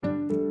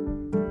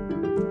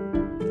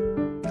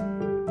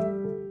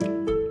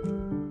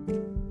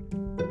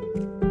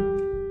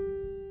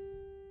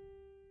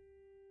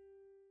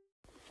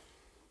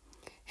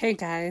Hey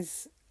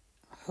guys,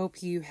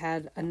 hope you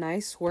had a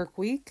nice work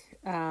week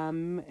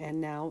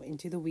and now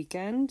into the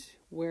weekend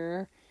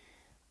where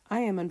I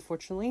am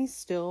unfortunately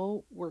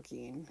still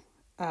working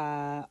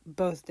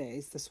both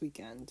days this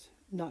weekend.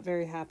 Not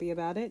very happy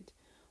about it.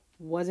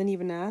 Wasn't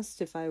even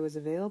asked if I was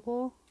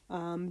available.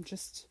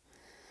 Just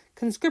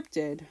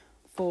conscripted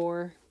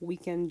for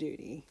weekend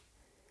duty.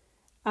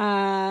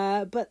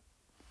 But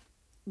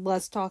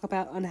less talk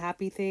about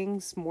unhappy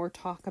things, more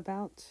talk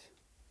about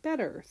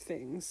better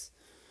things.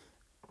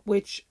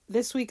 Which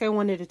this week I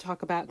wanted to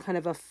talk about kind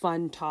of a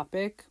fun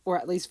topic, or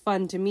at least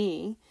fun to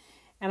me.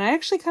 And I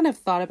actually kind of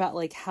thought about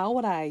like, how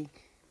would I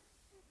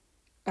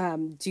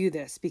do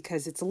this?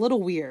 Because it's a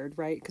little weird,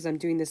 right? Because I'm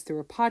doing this through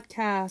a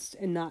podcast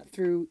and not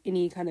through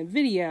any kind of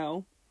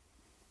video.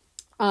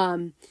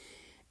 And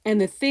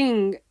the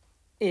thing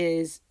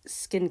is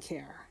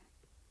skincare.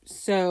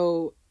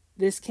 So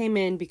this came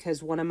in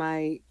because one of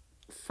my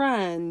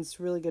friends,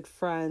 really good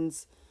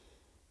friends,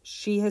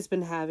 she has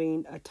been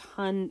having a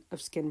ton of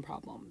skin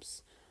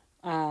problems.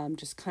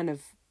 Just kind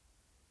of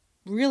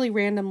really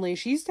randomly.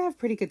 She used to have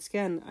pretty good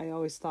skin, I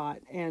always thought.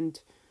 And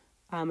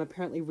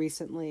apparently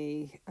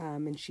recently,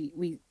 and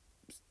we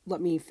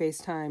let me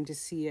FaceTime to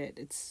see it.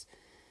 It's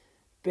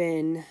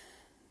been,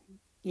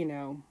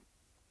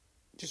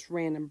 just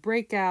random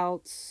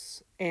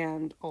breakouts.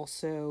 And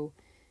also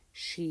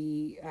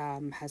she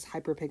has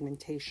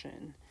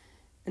hyperpigmentation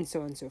and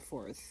so on and so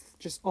forth.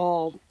 Just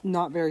all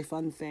not very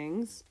fun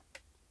things.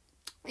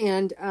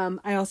 And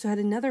I also had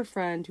another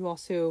friend who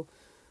also,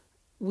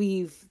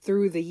 we've,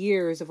 through the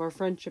years of our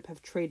friendship,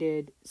 have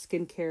traded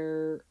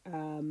skincare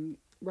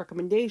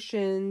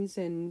recommendations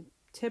and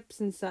tips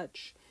and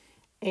such.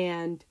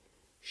 And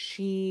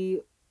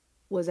she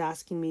was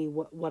asking me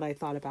what I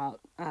thought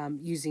about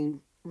using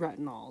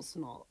retinols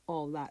and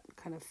all that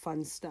kind of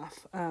fun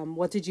stuff.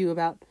 What to do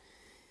about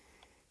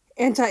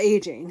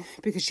anti-aging,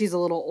 because she's a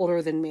little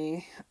older than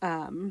me.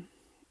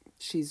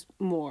 She's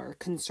more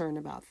concerned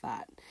about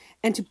that.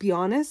 And to be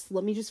honest,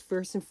 let me just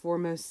first and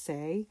foremost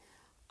say,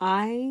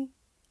 I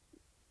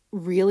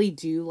really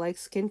do like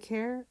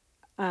skincare.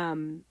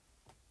 But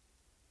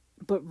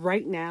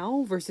right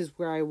now versus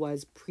where I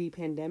was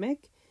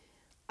pre-pandemic,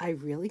 I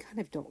really kind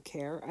of don't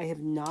care. I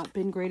have not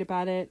been great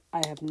about it.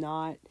 I have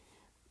not,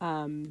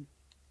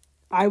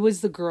 I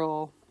was the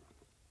girl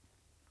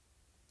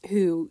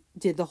who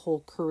did the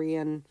whole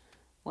Korean,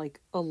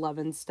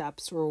 11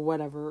 steps or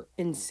whatever,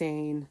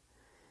 insane.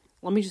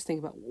 Let me just think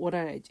about what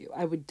did I do.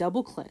 I would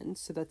double cleanse,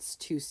 so that's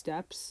 2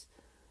 steps.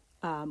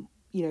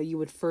 You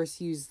would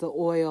first use the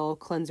oil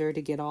cleanser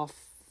to get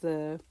off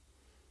the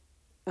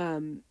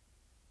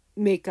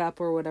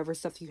makeup or whatever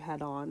stuff you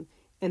had on,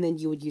 and then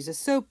you would use a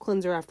soap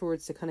cleanser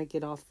afterwards to kind of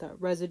get off the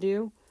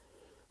residue.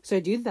 So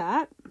I do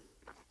that.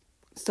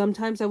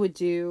 Sometimes I would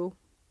do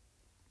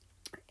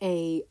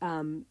a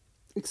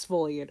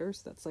exfoliator,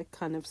 so that's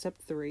kind of step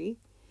 3,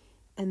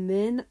 and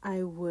then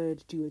I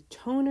would do a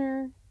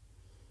toner.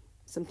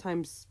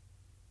 Sometimes,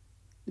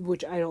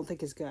 which I don't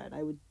think is good,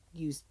 I would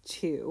use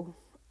 2.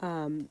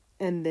 And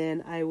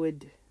then I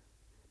would,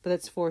 but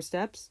that's 4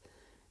 steps.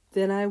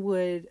 Then I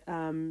would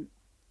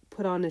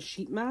put on a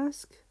sheet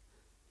mask,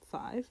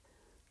 5.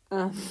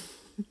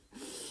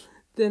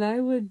 Then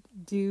I would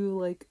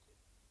do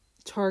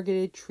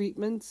targeted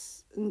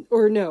treatments,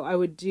 or no, I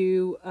would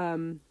do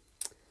an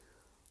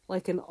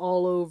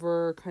all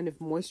over kind of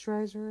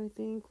moisturizer, I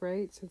think,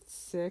 right? So it's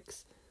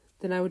 6.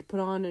 Then I would put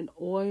on an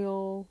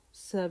oil,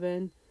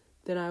 7.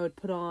 Then I would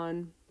put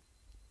on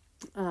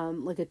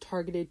a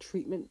targeted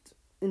treatment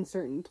in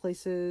certain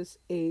places,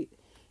 8.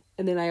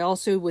 And then I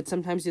also would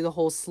sometimes do the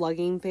whole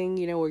slugging thing,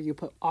 where you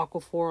put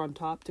Aquaphor on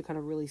top to kind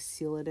of really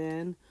seal it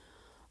in.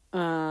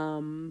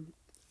 Or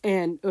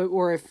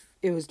if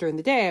it was during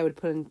the day, I would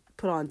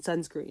put on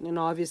sunscreen. And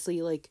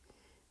obviously,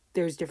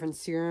 there's different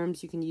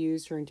serums you can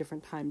use during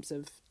different times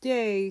of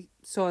day,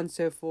 so on and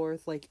so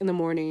forth. In the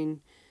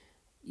morning,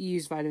 you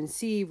use vitamin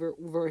C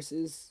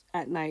versus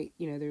at night,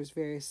 there's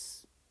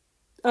various...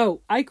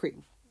 Oh, eye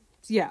cream.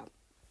 Yeah.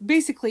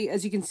 Basically,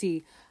 as you can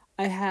see,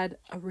 I had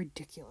a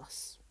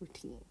ridiculous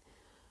routine.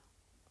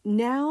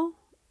 Now,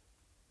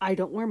 I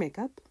don't wear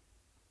makeup.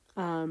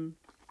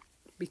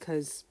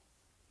 Because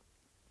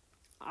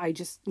I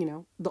just,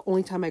 the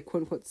only time I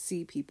quote unquote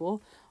see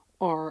people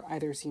are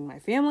either seeing my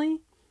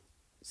family,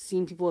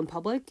 seeing people in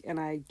public, and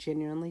I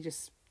genuinely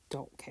just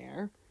don't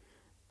care.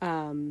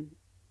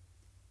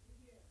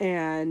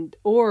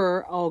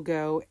 Or I'll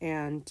go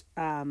and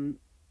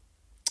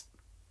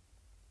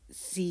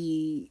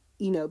see,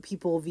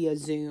 people via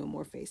Zoom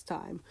or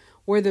FaceTime,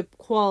 where the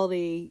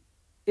quality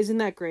isn't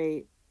that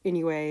great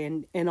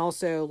anyway, and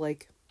also,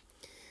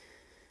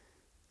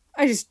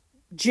 I just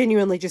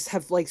genuinely just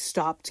have,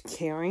 stopped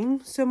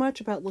caring so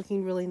much about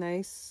looking really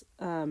nice.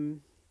 I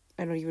don't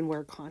even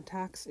wear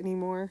contacts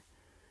anymore.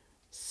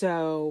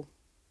 So,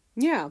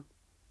 yeah.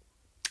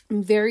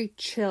 I'm very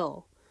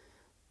chill.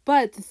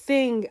 But the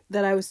thing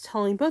that I was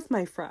telling both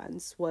my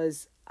friends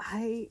was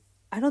I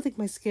don't think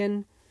my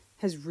skin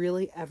has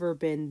really ever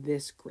been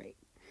this great.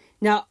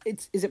 Now,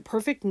 is it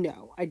perfect?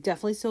 No. I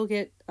definitely still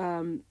get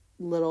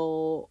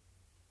little,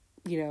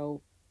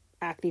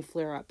 acne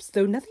flare-ups.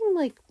 Though nothing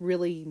like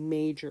really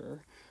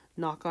major,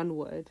 knock on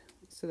wood,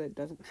 so that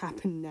doesn't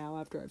happen now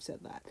after I've said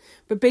that.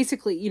 But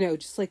basically,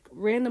 just like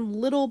random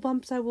little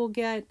bumps I will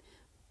get,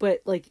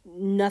 but like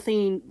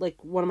nothing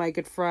like one of my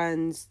good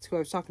friends who I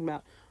was talking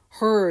about,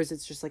 hers,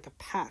 it's just like a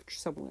patch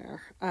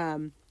somewhere.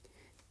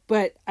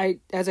 But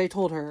as I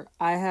told her,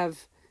 I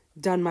have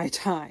done my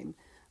time.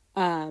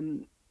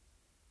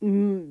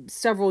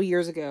 Several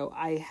years ago,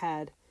 I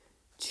had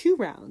 2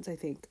 rounds, I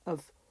think,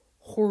 of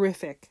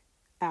horrific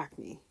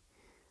acne.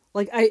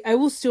 Like, I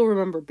will still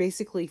remember,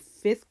 basically,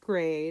 5th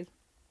grade.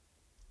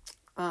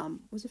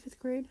 Was it 5th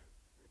grade?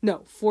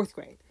 No, 4th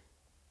grade.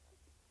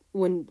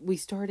 When we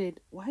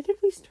started, why did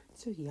we start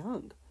so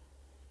young?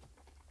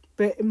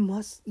 But it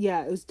was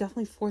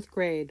definitely 4th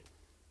grade.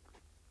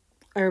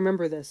 I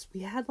remember this.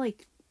 We had,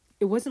 like,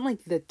 it wasn't,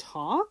 like, the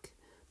talk,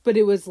 but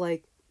it was,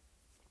 like,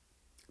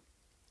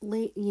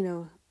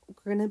 we're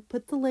gonna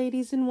put the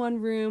ladies in one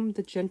room,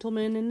 the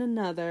gentlemen in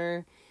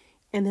another,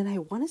 and then I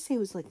want to say it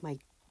was, like, my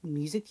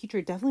music teacher.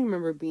 I definitely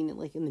remember being,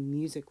 like, in the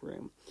music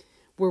room,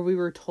 where we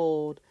were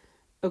told,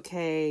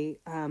 okay,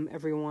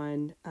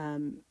 everyone,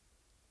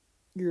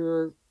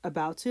 you're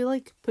about to,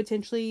 like,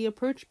 potentially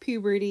approach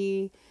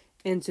puberty,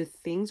 and so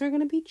things are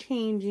going to be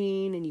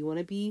changing, and you want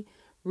to be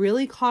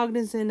really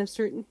cognizant of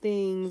certain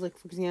things. Like,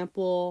 for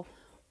example,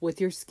 with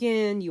your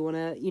skin, you want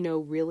to,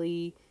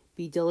 really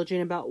be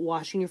diligent about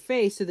washing your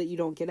face so that you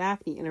don't get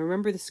acne. And I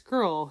remember this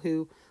girl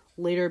who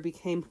later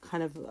became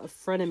kind of a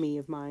frenemy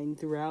of mine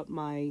throughout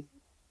my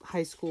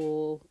high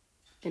school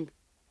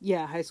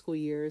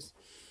years.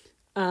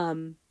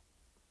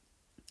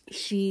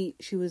 She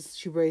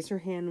raised her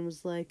hand and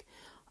was like,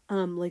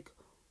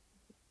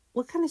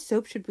 what kind of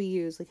soap should we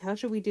use? Like, how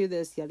should we do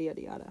this? Yada,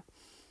 yada, yada.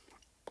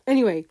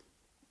 Anyway,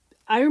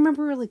 I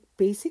remember, like,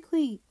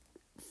 basically,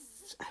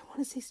 I want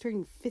to say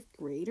starting 5th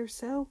grade or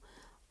so,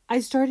 I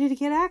started to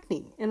get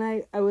acne. And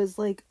I was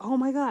like, oh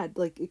my God,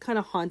 like, it kind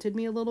of haunted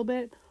me a little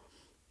bit.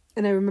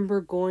 And I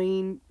remember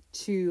going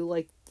to,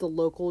 like, the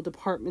local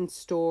department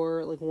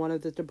store, like, one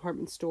of the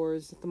department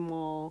stores at the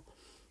mall.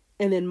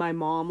 And then my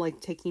mom, like,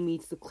 taking me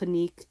to the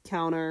Clinique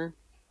counter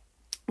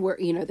where,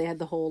 they had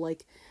the whole,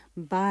 like,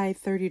 buy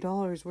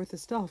 $30 worth of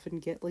stuff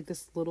and get, like,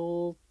 this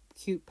little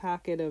cute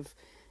packet of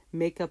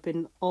makeup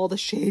in all the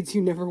shades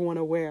you never want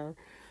to wear.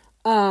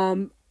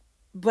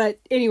 But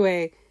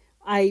anyway,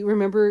 I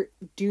remember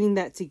doing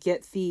that to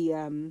get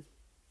the,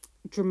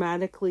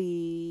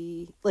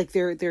 dramatically, like,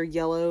 their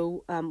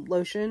yellow,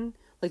 lotion,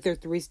 like, their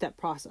 3-step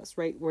process,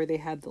 right? Where they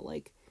had the,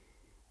 like,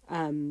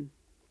 the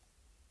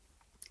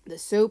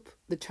soap,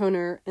 the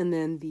toner, and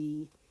then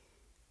the,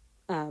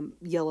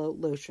 yellow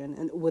lotion,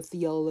 and with the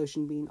yellow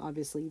lotion being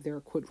obviously their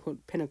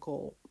quote-unquote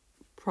pinnacle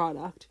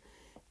product.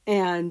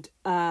 And,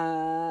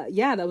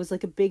 that was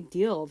like a big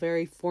deal,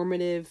 very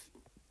formative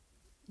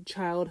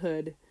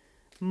childhood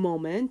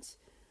moment,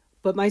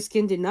 but my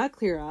skin did not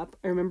clear up.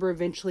 I remember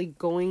eventually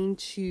going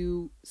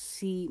to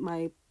see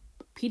my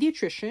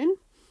pediatrician,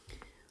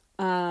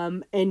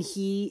 and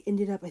he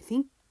ended up, I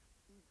think,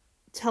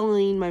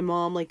 telling my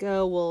mom, like,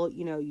 oh, well,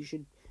 you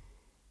should,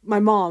 my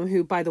mom,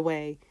 who, by the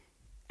way,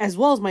 as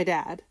well as my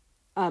dad,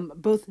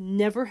 both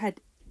never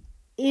had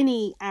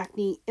any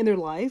acne in their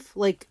life.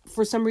 Like,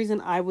 for some reason,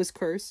 I was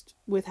cursed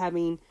with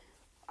having,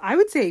 I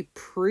would say,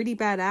 pretty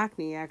bad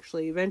acne,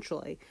 actually,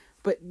 eventually.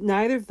 But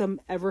neither of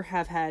them ever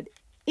have had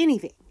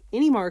anything,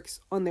 any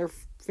marks on their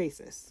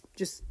faces.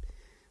 Just,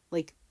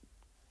 like,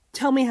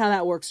 tell me how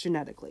that works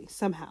genetically,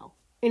 somehow.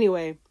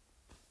 Anyway,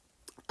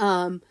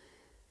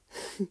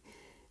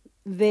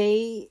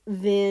 they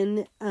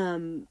then,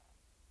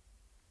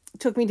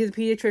 took me to the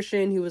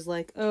pediatrician, who was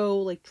like, oh,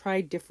 like, try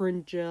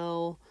different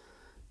gel.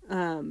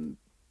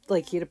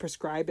 Like, he had to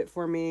prescribe it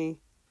for me.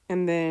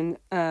 And then,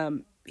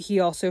 he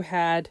also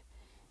had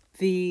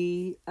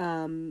the,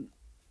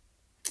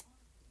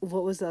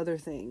 what was the other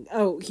thing?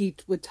 Oh, he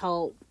would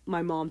tell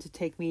my mom to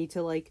take me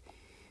to, like,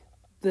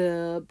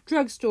 the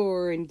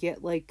drugstore and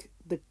get, like,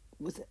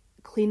 was it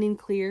Clean and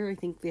Clear? I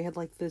think they had,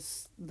 like, the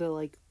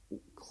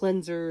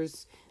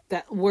cleansers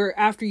that were,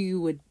 after you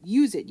would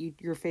use it,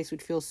 your face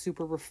would feel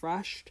super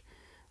refreshed.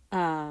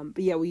 But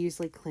yeah, we used,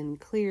 like, Clean and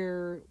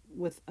Clear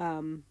with,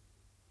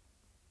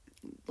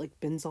 like,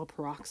 benzoyl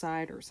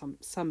peroxide or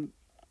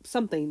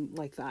something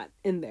like that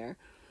in there.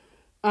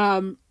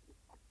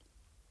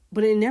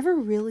 But it never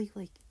really,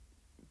 like,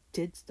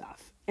 did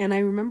stuff. And I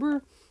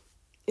remember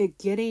it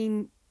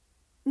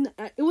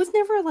was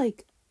never,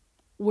 like,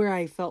 where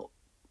I felt,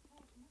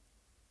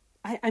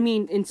 I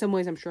mean, in some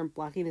ways I'm sure I'm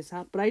blocking this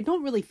out, but I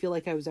don't really feel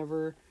like I was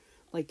ever,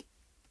 like,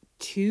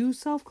 too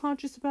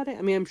self-conscious about it.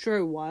 I mean, I'm sure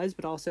I was,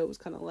 but also it was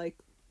kind of like,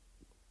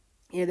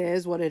 it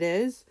is what it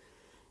is.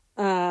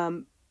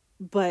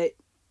 But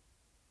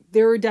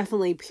there were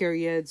definitely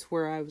periods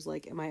where I was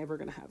like, am I ever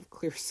going to have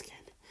clear skin?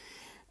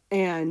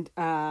 And,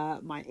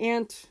 my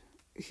aunt,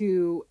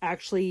 who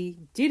actually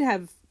did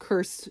have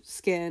cursed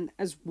skin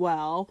as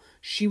well,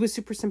 she was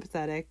super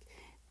sympathetic.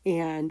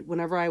 And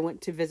whenever I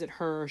went to visit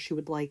her, she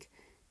would, like,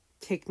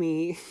 take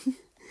me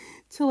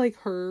to like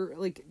her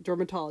like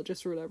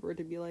dermatologist or whatever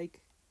to be like,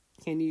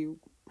 can you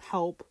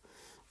help?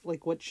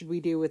 Like, what should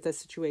we do with this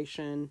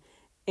situation?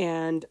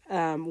 And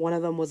one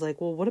of them was like,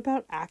 well, what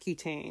about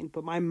Accutane?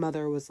 But my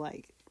mother was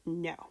like,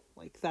 no,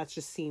 like that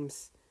just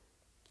seems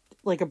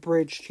like a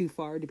bridge too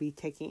far to be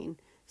taking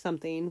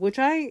something, which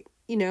I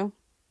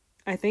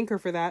thank her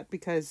for that,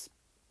 because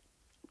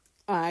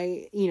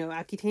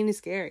Accutane is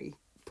scary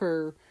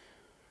per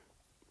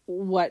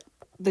what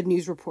the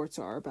news reports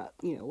are about,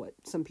 what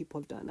some people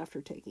have done after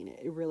taking it.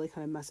 It really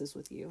kind of messes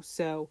with you.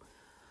 So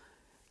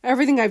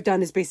everything I've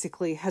done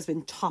has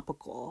been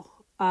topical.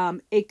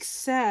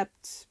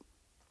 Except,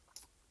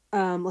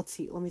 let's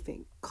see, let me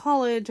think.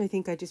 College, I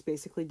think I just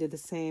basically did the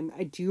same.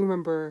 I do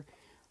remember,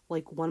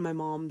 like, one of my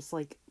mom's,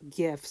 like,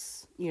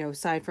 gifts,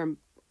 aside from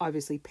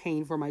obviously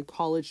paying for my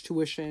college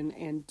tuition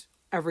and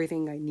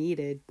everything I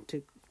needed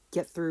to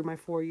get through my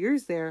 4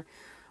 years there.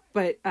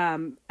 But,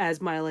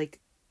 as my, like,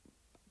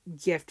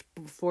 gift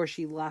before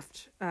she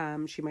left,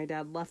 my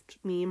dad left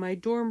me in my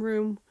dorm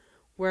room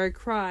where I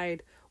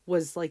cried,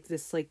 was, like,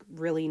 this, like,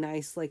 really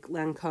nice, like,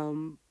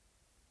 Lancome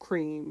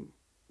cream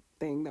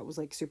thing that was,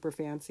 like, super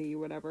fancy,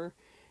 whatever.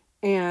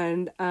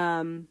 And,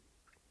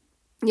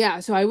 yeah,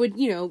 so I would,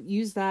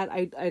 use that.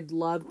 I'd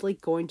loved,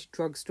 like, going to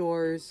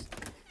drugstores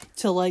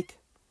to, like,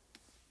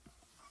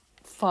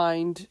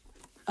 find,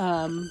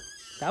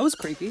 that was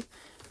creepy.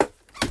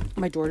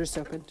 My door just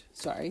opened.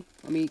 Sorry.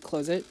 Let me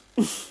close it.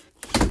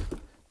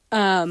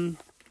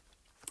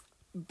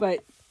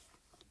 But,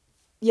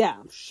 yeah,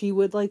 she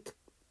would, like,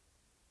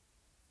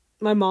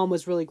 my mom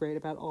was really great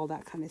about all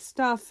that kind of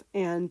stuff,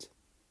 and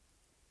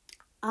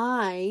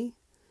I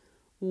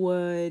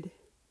would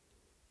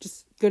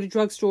just go to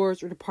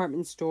drugstores or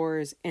department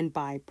stores and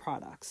buy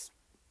products.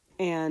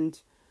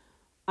 And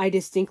I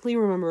distinctly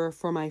remember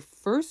for my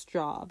first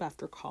job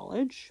after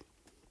college,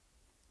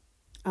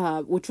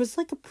 which was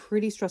like a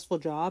pretty stressful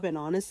job. And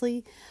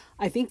honestly,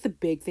 I think the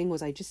big thing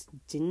was I just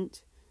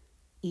didn't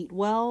eat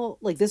well.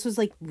 Like, this was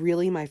like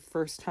really my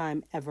first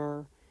time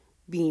ever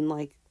being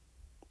like,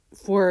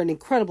 for an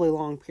incredibly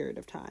long period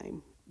of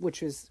time,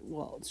 which was,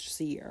 well, it's just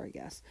a year, I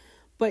guess.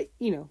 But,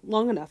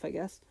 long enough, I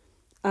guess.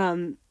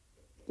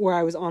 Where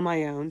I was on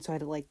my own, so I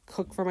had to, like,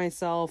 cook for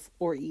myself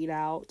or eat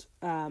out.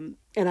 And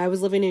I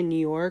was living in New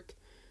York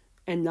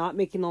and not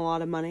making a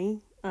lot of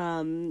money.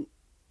 So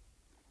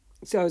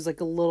I was, like,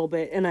 a little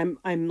bit, and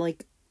I'm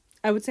like,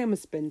 I would say I'm a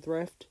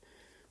spendthrift,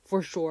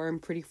 for sure. I'm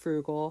pretty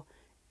frugal.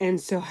 And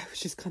so I was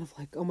just kind of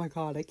like, oh my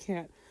God, I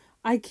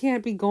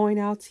can't be going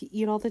out to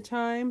eat all the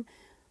time.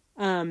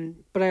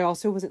 But I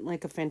also wasn't,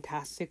 like, a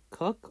fantastic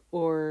cook,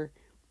 or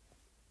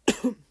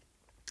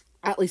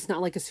at least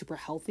not, like, a super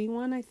healthy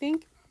one, I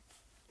think.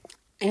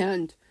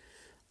 And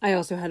I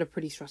also had a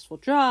pretty stressful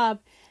job.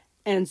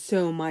 And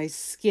so my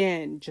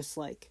skin just,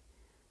 like,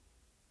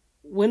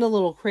 went a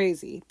little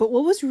crazy. But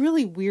what was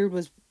really weird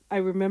was I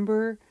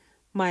remember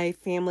my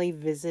family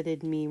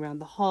visited me around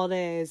the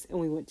holidays, and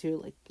we went to,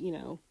 like,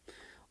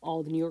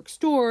 all the New York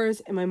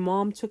stores. And my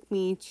mom took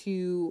me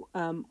to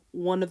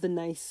one of the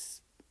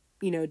nice,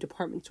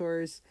 department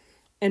stores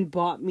and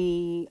bought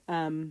me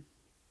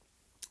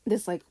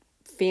this, like,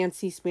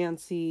 fancy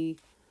smancy,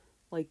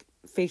 like,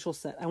 facial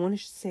set. I want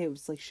to say it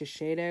was like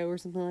Shiseido or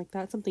something like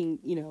that. Something,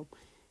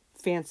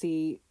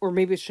 fancy, or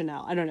maybe it's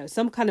Chanel. I don't know.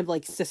 Some kind of,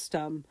 like,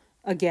 system.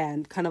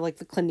 Again, kind of like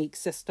the Clinique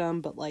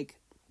system, but, like,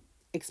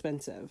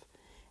 expensive.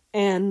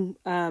 And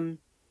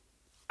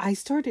I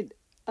started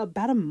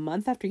about a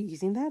month after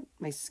using that,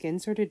 my skin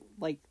started,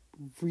 like,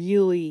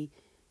 really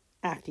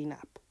acting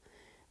up.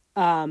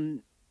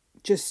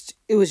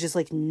 It was just,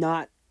 like,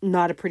 not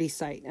a pretty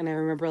sight. And I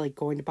remember, like,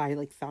 going to buy,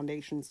 like,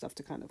 foundation stuff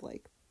to kind of,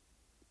 like,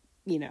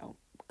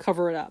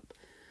 cover it up.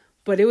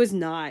 But it was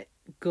not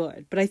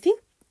good. But I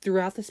think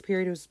throughout this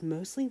period, it was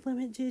mostly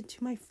limited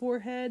to my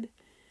forehead,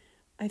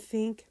 I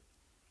think.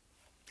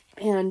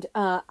 And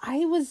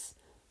I was,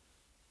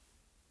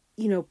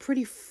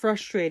 pretty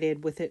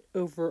frustrated with it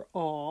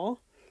overall.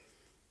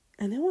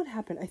 And then what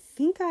happened? I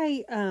think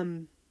I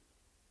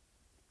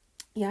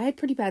had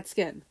pretty bad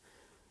skin,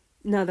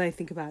 now that I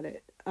think about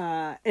it.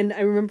 And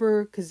I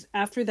remember, because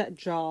after that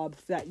job,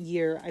 that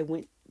year, I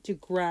went to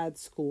grad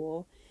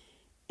school.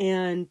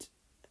 And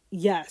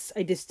yes,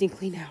 I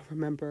distinctly now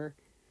remember,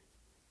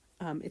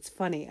 it's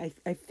funny.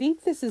 I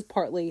think this is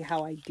partly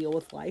how I deal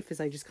with life, is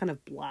I just kind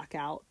of block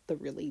out the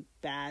really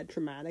bad,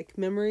 traumatic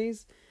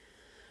memories.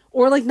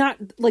 Or, like, not,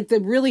 like,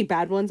 the really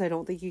bad ones, I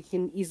don't think you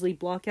can easily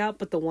block out.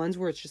 But the ones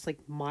where it's just, like,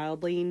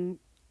 mildly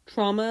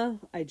trauma,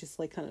 I just,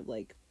 like, kind of,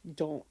 like,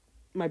 don't,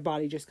 my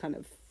body just kind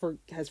of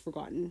has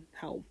forgotten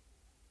how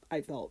I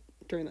felt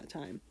during that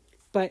time.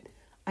 But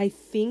I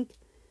think,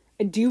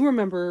 I do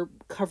remember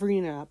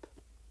covering it up.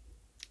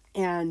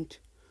 And,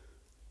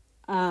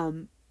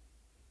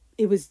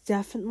 it was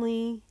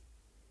definitely,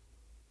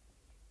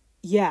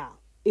 I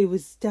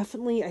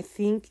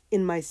think,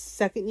 in my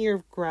second year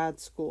of grad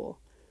school,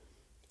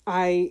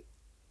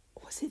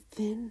 was it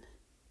then?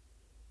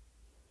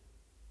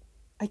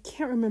 I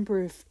can't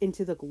remember if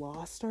Into the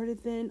Gloss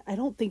started then. I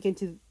don't think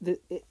Into the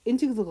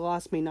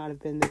Gloss may not have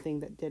been the thing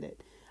that did it.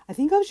 I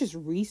think I was just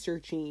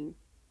researching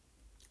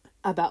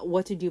about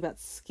what to do about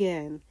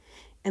skin,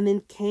 and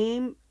then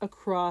came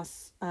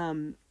across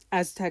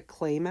Aztec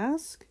clay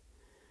mask.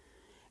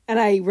 And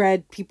I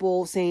read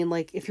people saying,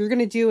 like, if you're going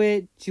to do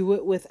it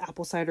with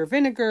apple cider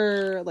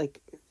vinegar,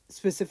 like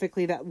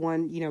specifically that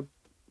one,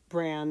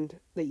 brand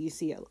that you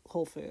see at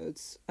Whole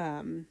Foods,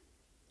 or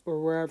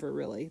wherever,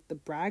 really. The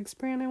Bragg's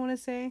brand, I want to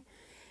say.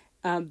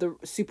 The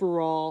super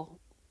raw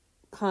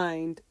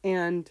kind.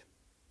 And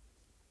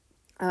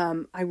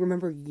I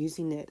remember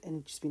using it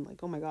and just being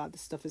like, oh my God,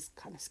 this stuff is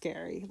kind of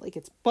scary. Like,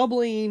 it's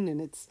bubbling, and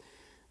it's,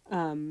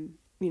 when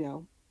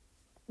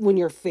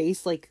your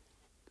face, like,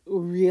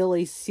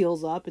 really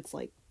seals up, it's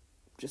like,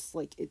 just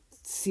like it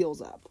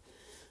seals up.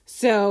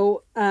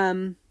 So,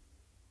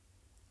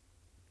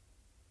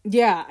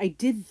 yeah, I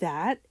did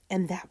that,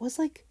 and that was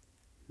like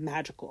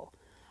magical.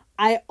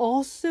 I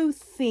also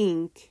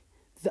think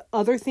the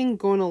other thing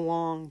going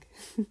along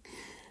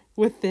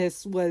with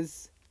this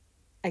was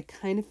I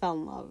kind of fell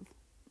in love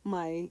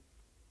my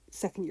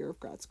second year of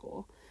grad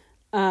school.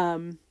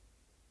 And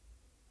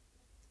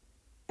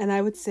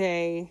I would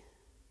say,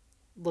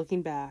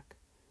 looking back,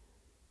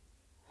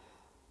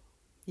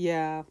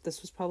 yeah,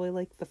 this was probably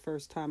like the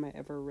first time I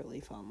ever really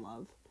fell in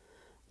love.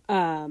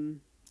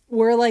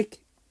 Where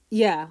like,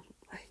 yeah,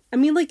 I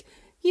mean, like,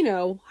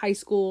 high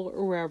school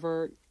or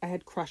wherever, I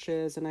had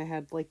crushes and I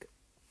had like,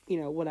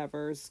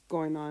 whatever's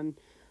going on.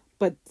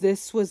 But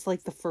this was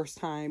like the first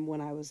time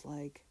when I was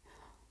like,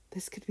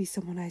 this could be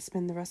someone I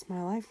spend the rest of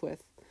my life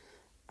with.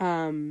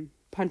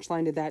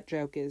 Punchline to that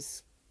joke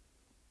is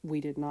we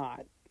did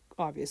not,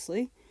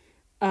 obviously.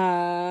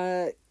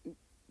 But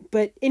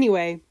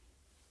anyway,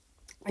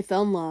 I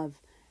fell in love,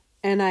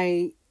 and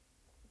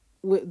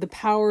the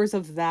powers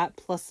of that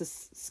plus the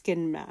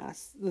skin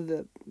mask,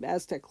 the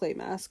Aztec clay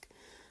mask,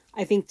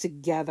 I think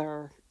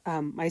together,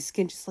 my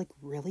skin just like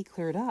really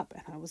cleared up,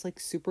 and I was like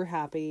super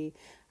happy.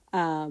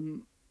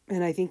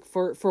 And I think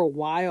for a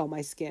while,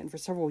 my skin, for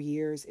several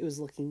years, it was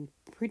looking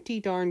pretty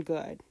darn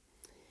good.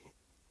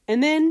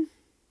 And then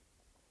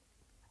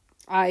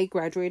I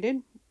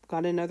graduated,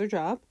 got another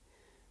job,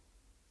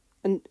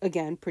 and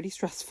again, pretty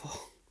stressful.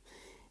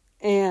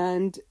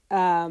 And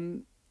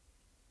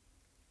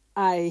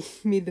I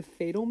made the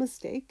fatal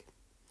mistake.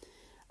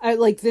 I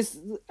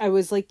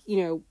was like,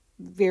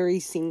 very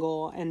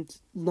single and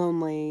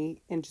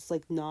lonely and just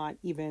like not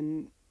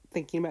even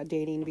thinking about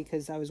dating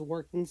because I was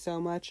working so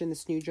much in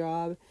this new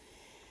job.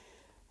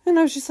 And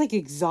I was just like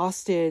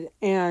exhausted.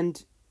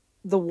 And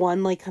the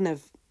one like kind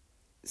of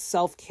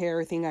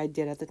self-care thing I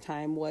did at the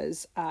time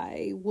was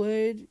I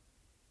would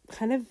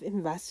kind of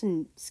invest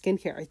in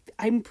skincare.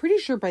 I'm pretty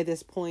sure by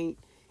this point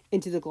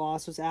Into the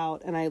Gloss was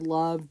out, and I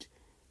loved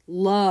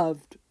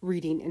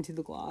reading Into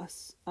the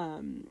Gloss. I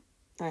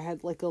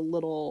had like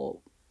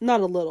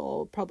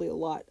probably a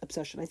lot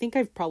obsession. I think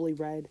I've probably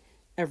read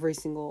every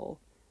single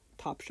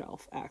top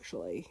shelf,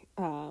 actually.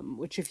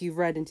 Which if you've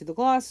read Into the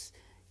Gloss,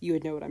 you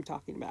would know what I'm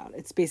talking about.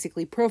 It's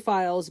basically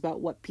profiles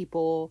about what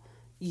people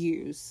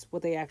use,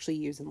 what they actually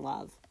use and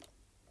love.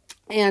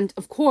 And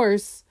of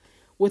course,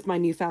 with my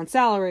newfound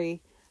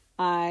salary,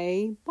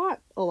 I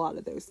bought a lot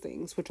of those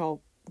things, which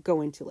I'll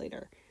go into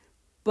later.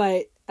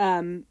 But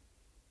I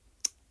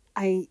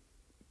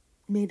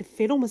made a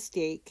fatal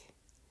mistake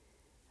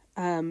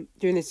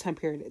during this time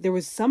period. There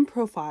was some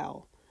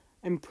profile,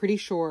 I'm pretty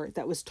sure,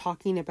 that was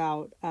talking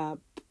about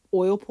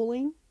oil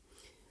pulling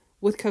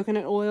with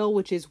coconut oil,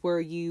 which is where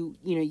you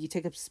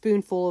take a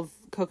spoonful of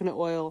coconut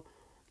oil,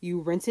 you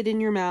rinse it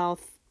in your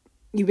mouth,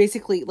 you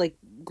basically like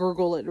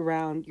gurgle it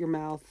around your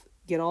mouth,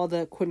 get all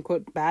the quote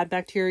unquote bad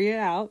bacteria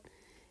out,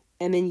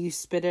 and then you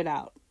spit it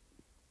out.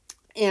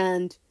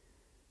 And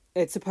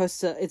it's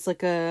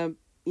like a,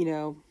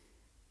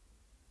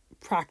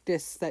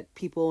 practice that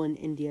people in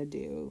India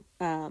do.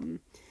 And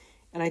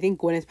I think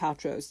Gwyneth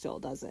Paltrow still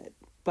does it.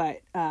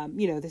 But,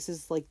 this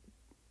is like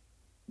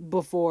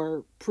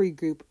before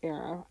pre-Goop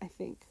era, I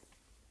think.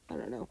 I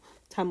don't know.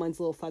 Timeline's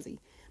a little fuzzy.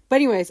 But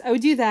anyways, I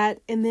would do that.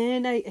 And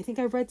then I think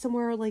I read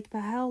somewhere like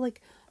about how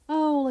like,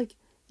 oh, like,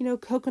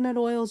 coconut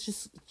oil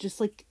is just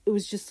like, it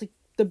was just like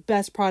the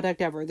best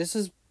product ever. This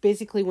is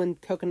basically when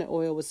coconut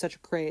oil was such a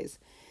craze.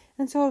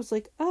 And so I was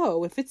like,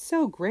 oh, if it's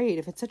so great,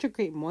 if it's such a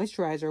great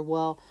moisturizer,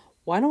 well,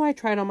 why don't I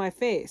try it on my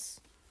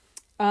face?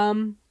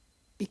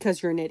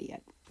 Because you're an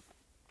idiot.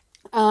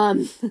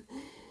 I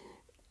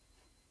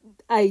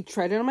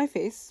tried it on my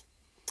face.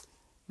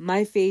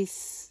 My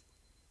face,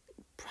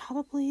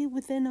 probably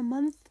within a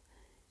month,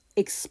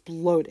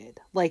 exploded.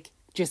 Like,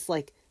 just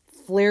like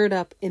flared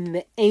up in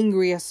the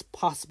angriest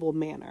possible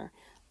manner.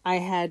 I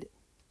had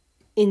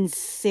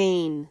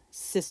insane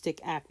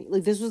cystic acne.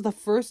 Like, this was the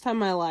first time in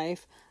my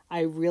life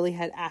I really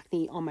had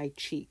acne on my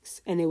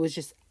cheeks, and it was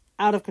just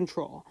out of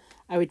control.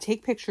 I would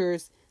take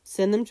pictures,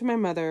 send them to my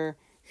mother,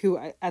 who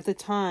at the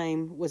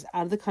time was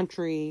out of the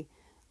country,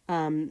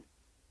 and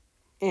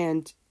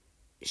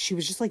she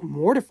was just like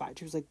mortified.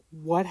 She was like,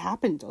 what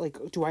happened? Like,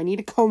 do I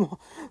need to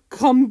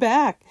come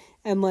back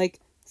and like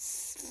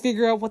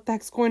figure out what the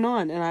heck's going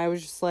on? And I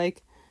was just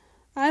like,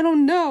 I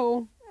don't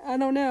know.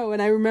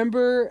 And I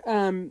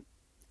remember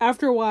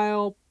after a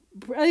while,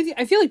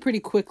 I feel like pretty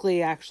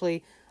quickly,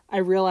 actually, I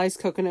realized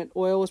coconut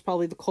oil was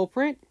probably the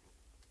culprit.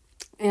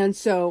 And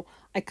so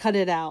I cut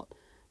it out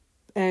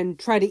and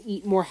try to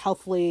eat more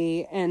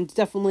healthily, and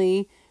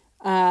definitely,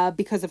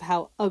 because of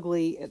how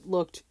ugly it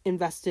looked,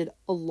 invested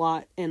a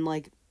lot in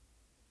like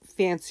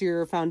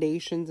fancier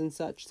foundations and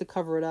such to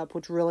cover it up,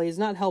 which really is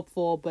not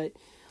helpful, but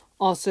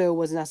also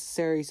was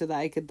necessary so that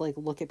I could like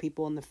look at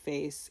people in the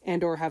face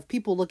and or have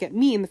people look at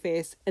me in the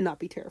face and not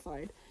be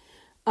terrified.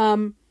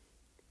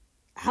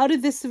 How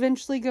did this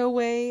eventually go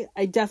away?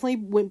 I definitely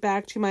went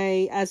back to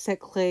my Aztec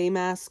clay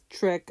mask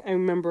trick. I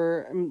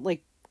remember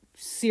like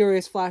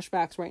serious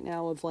flashbacks right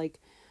now of like,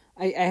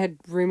 I had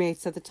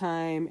roommates at the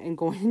time and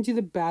going into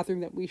the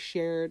bathroom that we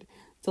shared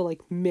to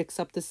like mix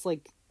up this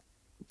like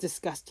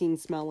disgusting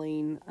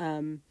smelling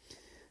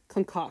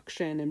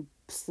concoction and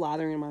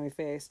slathering it on my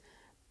face.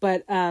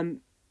 But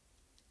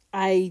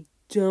I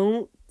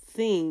don't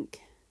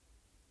think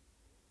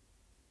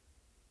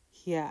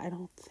I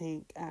don't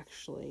think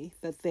actually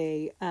that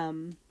they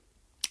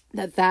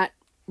that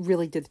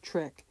really did the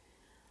trick.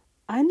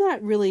 I'm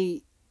not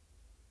really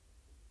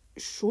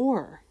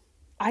sure.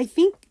 I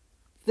think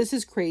this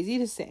is crazy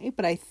to say,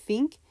 but I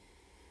think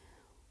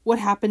what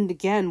happened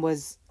again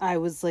was I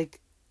was like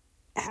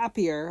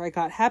happier. I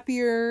got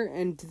happier,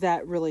 and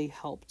that really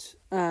helped.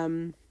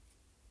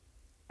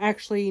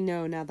 Actually,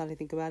 no, now that I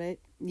think about it,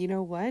 you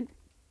know what?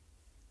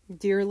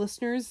 Dear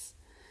listeners,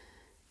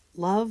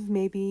 love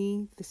may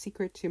be the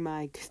secret to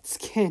my good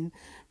skin,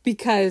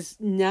 because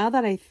now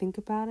that I think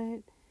about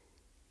it,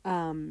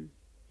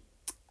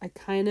 I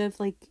kind of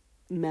like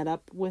met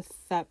up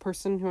with that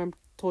person who I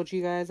told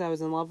you guys I was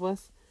in love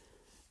with,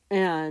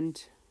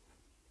 and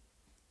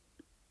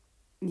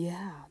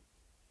yeah,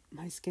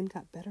 my skin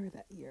got better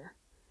that year.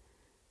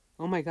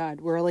 Oh my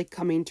God, we're like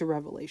coming to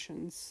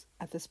revelations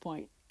at this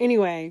point.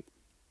 Anyway,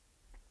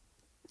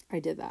 I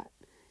did that.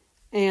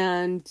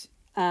 And,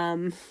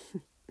 oh,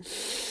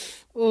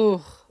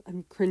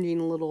 I'm cringing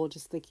a little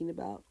just thinking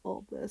about all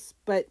of this.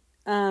 But,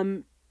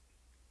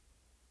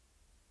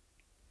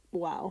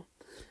 wow.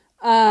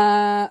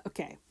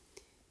 Okay.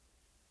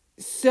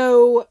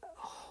 So,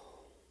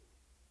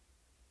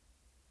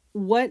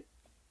 what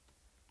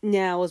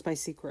now is my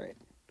secret?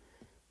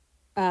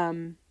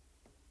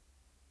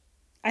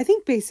 I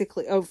think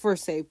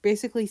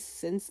basically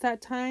since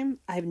that time,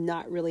 I've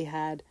not really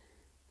had,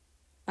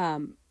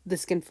 the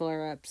skin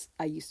flare-ups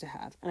I used to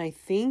have. And I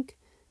think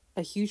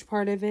a huge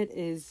part of it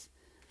is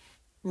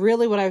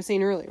really what I was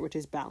saying earlier, which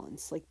is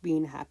balance, like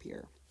being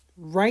happier.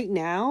 Right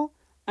now,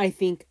 I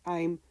think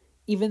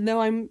even though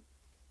I'm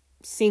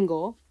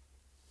single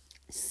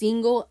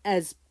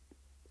as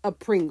a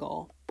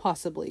Pringle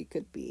possibly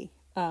could be,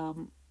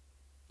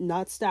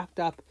 not stacked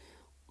up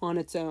on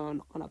its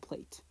own on a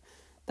plate.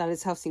 That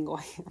is how single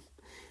I am.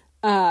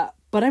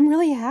 But I'm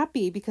really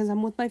happy because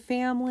I'm with my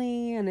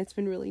family and it's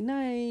been really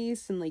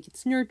nice and like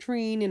it's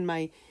nurturing, and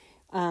my,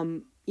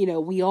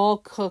 we all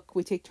cook,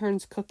 we take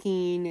turns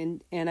cooking,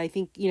 and I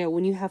think,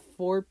 when you have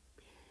four,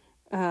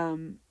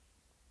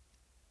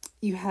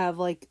 you have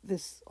like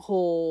this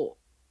whole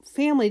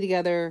family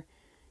together,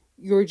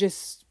 you're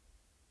just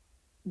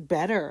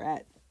better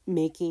at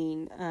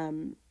making,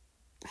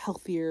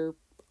 healthier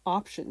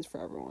options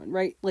for everyone,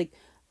 right? Like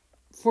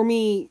for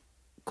me,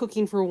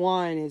 cooking for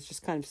one is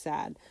just kind of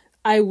sad.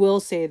 I will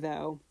say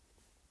though,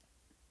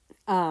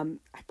 I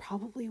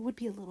probably would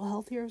be a little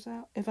healthier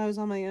if I was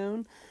on my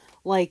own,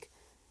 like,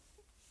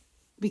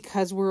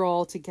 because we're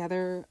all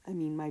together. I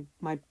mean,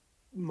 my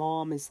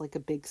mom is like a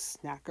big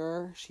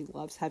snacker. She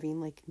loves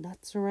having like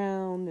nuts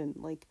around and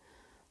like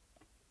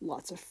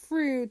lots of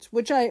fruit,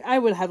 which I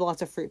would have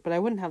lots of fruit, but I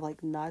wouldn't have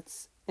like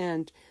nuts.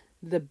 And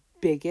the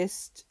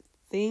biggest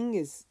thing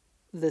is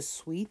the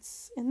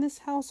sweets in this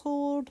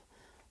household,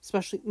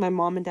 especially my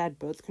mom and dad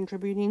both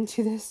contributing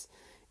to this,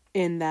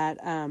 in that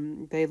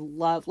they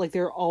love, like,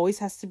 there always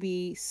has to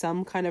be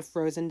some kind of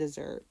frozen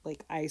dessert,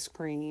 like ice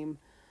cream.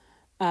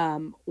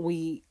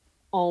 We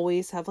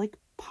always have like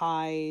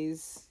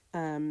pies.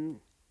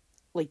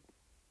 Like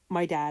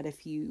my dad,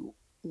 if you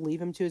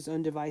leave him to his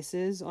own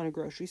devices on a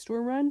grocery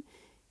store run,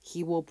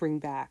 he will bring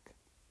back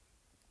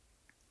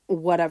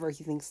whatever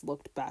he thinks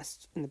looked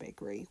best in the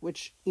bakery,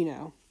 which,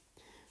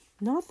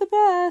 not the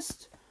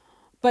best.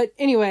 But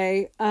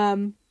anyway,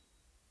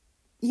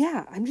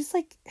 yeah, I'm just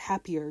like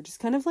happier, just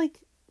kind of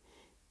like,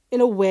 in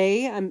a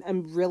way,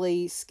 I'm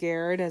really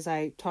scared, as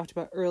I talked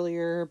about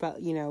earlier,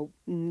 about,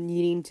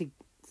 needing to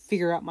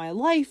figure out my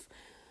life.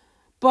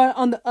 But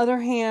on the other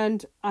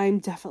hand, I'm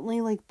definitely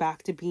like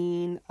back to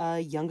being a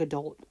young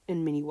adult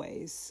in many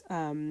ways.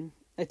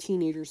 A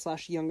teenager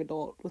 / young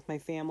adult with my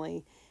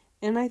family.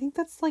 And I think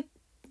that's like,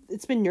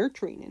 it's been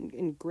nurturing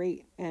and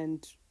great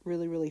and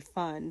really, really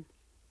fun.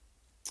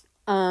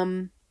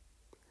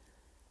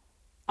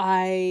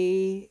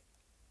 I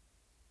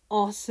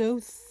also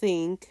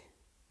think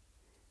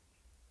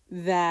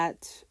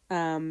that,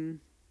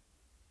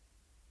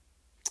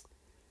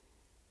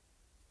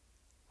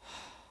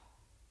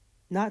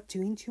 not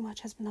doing too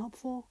much has been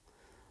helpful.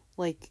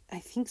 Like, I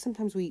think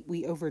sometimes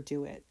we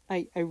overdo it.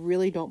 I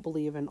really don't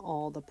believe in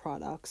all the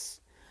products.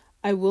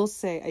 I will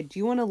say I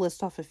do want to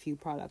list off a few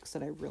products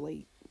that I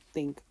really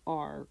think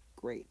are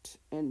great,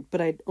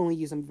 but I only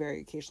use them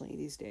very occasionally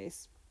these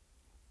days.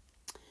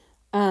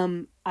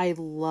 I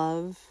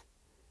love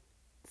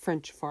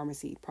French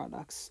pharmacy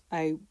products.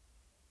 I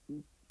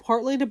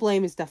partly to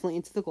blame is definitely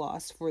Into the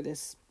Gloss for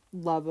this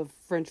love of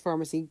French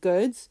pharmacy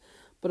goods,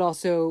 but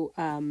also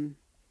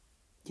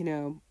you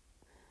know,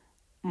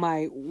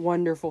 my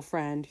wonderful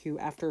friend who,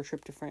 after a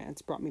trip to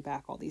France, brought me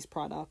back all these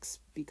products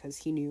because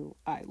he knew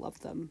I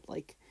loved them.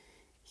 Like,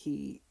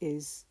 he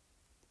is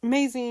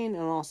amazing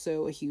and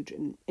also a huge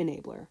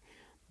enabler.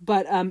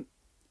 But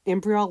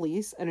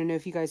Embryolisse, I don't know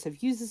if you guys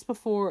have used this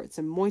before. It's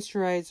a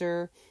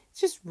moisturizer.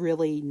 It's just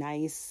really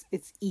nice.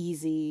 It's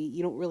easy.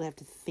 You don't really have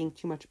to think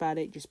too much about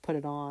it. Just put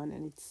it on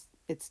and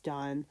it's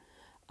done.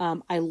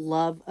 I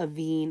love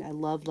Avène. I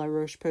love La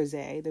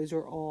Roche-Posay. Those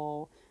are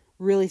all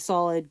really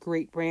solid,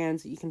 great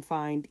brands that you can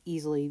find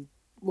easily,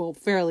 well,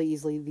 fairly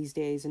easily these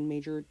days in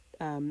major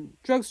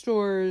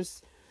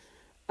drugstores.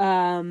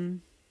 I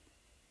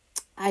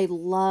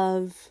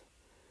love,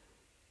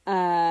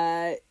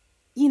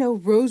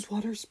 rose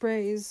water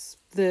sprays.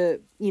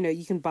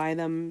 You can buy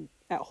them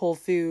at Whole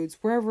Foods,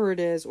 wherever it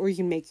is, or you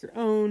can make your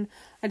own.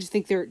 I just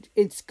think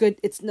it's good.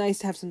 It's nice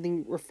to have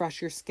something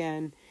refresh your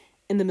skin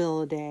in the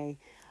middle of the day.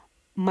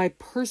 My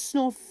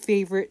personal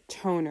favorite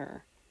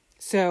toner.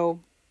 So,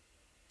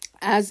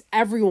 as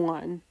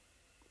everyone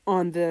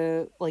on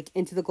the,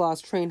 Into the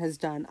Gloss train has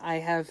done, I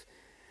have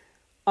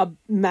a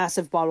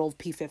massive bottle of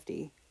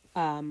P50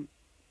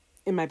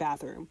 in my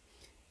bathroom.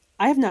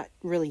 I have not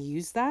really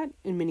used that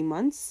in many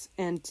months,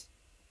 and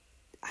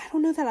I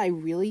don't know that I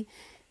really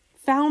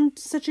found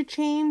such a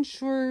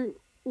change or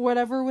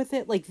whatever with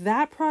it. Like,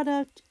 that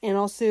product, and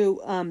also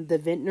the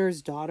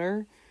Vintner's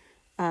Daughter.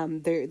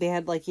 They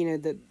had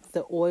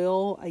the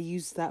oil. I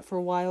used that for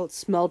a while. It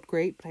smelled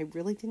great, but I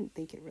really didn't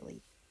think it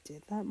really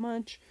did that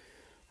much.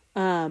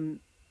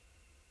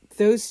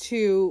 Those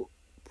two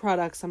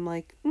products, I'm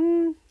like,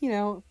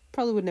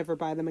 probably would never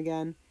buy them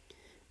again.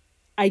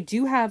 I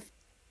do have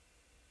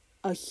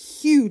a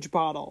huge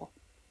bottle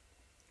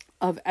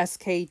of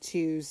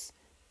SK2's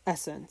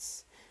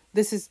Essence.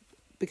 This is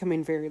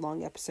becoming a very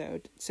long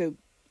episode. So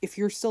if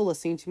you're still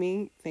listening to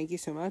me, thank you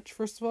so much,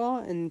 first of all.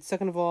 And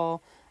second of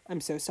all,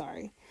 I'm so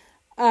sorry.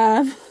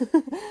 But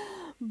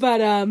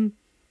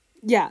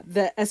yeah,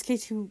 the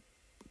SK2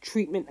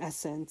 treatment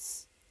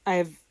essence,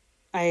 I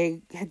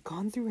had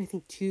gone through, I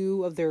think,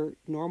 2 of their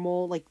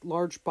normal,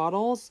 large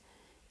bottles,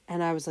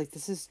 and I was like,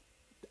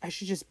 I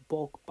should just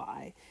bulk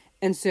buy.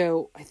 And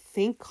so I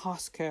think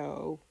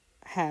Costco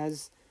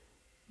has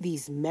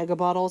these mega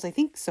bottles. I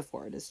think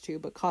Sephora does too,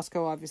 but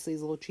Costco obviously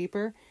is a little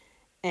cheaper.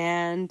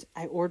 And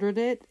I ordered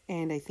it,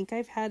 and I think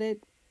I've had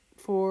it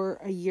for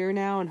a year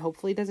now, and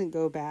hopefully it doesn't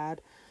go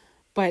bad.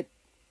 But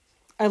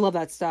I love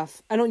that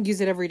stuff. I don't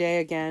use it every day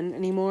again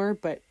anymore,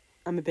 but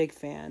I'm a big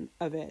fan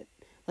of it.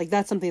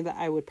 That's something that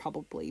I would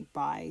probably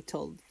buy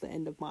till the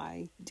end of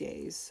my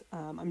days.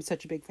 I'm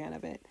such a big fan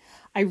of it.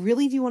 I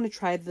really do want to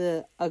try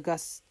the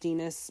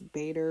Augustinus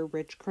Bader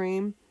Rich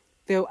Cream.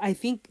 Though I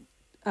think,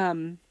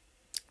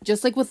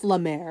 just like with La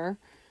Mer,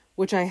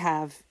 which I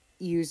have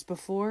used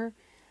before,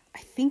 I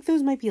think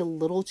those might be a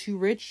little too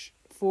rich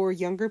for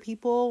younger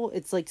people.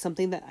 It's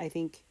something that I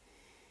think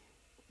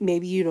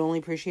maybe you'd only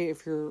appreciate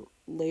if you're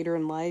later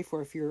in life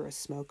or if you're a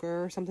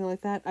smoker or something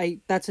like that.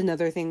 That's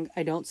another thing.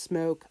 I don't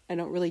smoke. I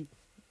don't really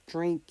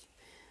drink.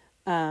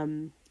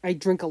 I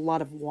drink a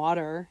lot of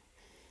water,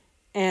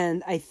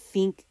 and I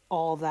think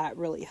all that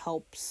really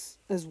helps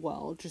as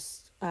well.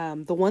 Just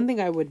the one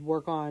thing I would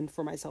work on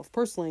for myself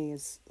personally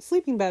is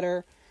sleeping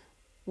better,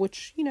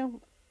 which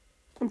I'm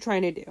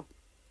trying to do.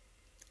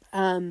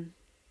 Are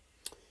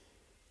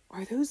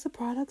those the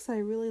products I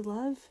really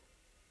love?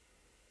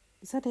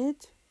 Is that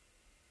it?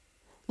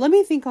 Let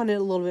me think on it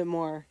a little bit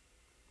more.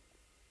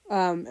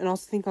 And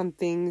also think on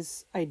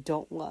things I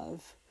don't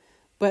love.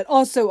 But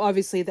also,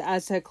 obviously, the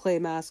Aztec Clay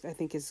Mask I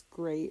think is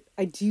great.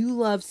 I do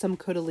love some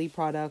Caudalie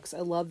products. I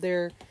love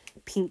their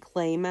pink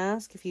clay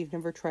mask. If you've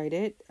never tried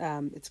it,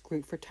 it's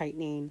great for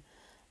tightening.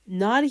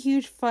 Not a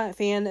huge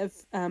fan of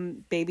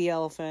Baby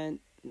Elephant.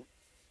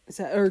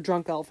 Or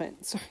Drunk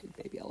Elephant. Sorry,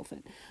 Baby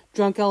Elephant.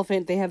 Drunk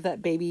Elephant, they have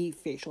that baby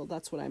facial.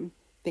 That's what I'm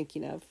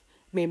thinking of.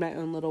 Made my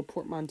own little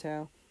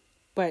portmanteau.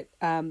 But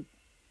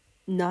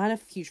not a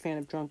huge fan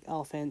of Drunk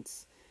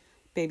Elephant's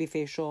baby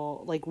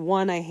facial.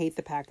 One, I hate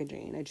the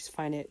packaging. I just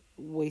find it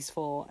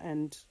wasteful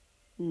and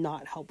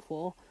not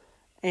helpful.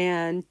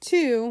 And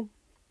 2,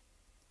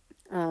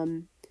 I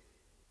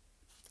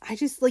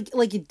just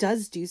like it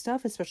does do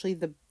stuff, especially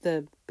the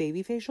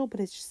baby facial, but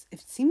it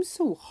seems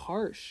so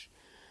harsh.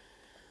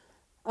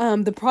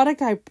 The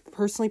product I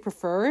personally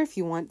prefer, if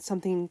you want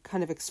something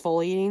kind of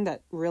exfoliating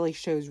that really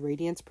shows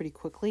radiance pretty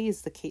quickly,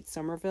 is the Kate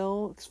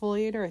Somerville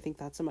exfoliator. I think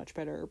that's a much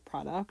better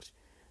product.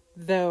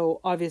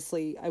 Though,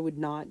 obviously, I would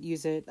not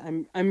use it.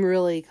 I'm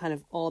really kind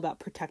of all about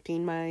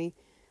protecting my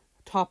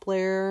top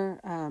layer,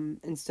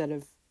 instead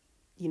of,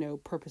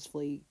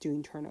 purposefully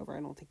doing turnover.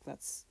 I don't think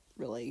that's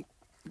really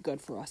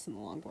good for us in the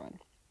long run.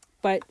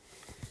 But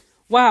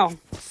wow,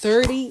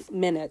 30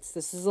 minutes.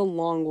 This is a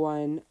long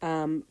one.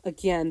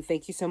 Again,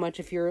 thank you so much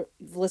if you've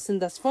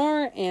listened thus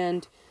far.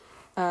 And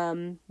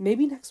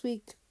maybe next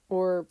week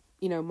or,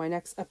 my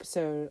next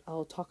episode,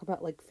 I'll talk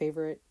about like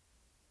favorite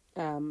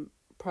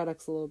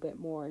products a little bit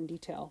more in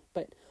detail.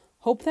 But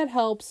hope that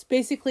helps.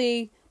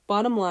 Basically,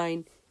 bottom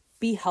line,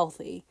 be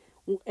healthy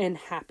and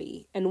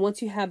happy. And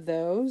once you have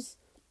those,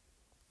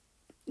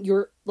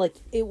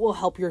 it will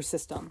help your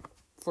system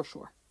for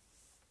sure.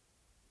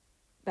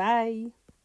 Bye.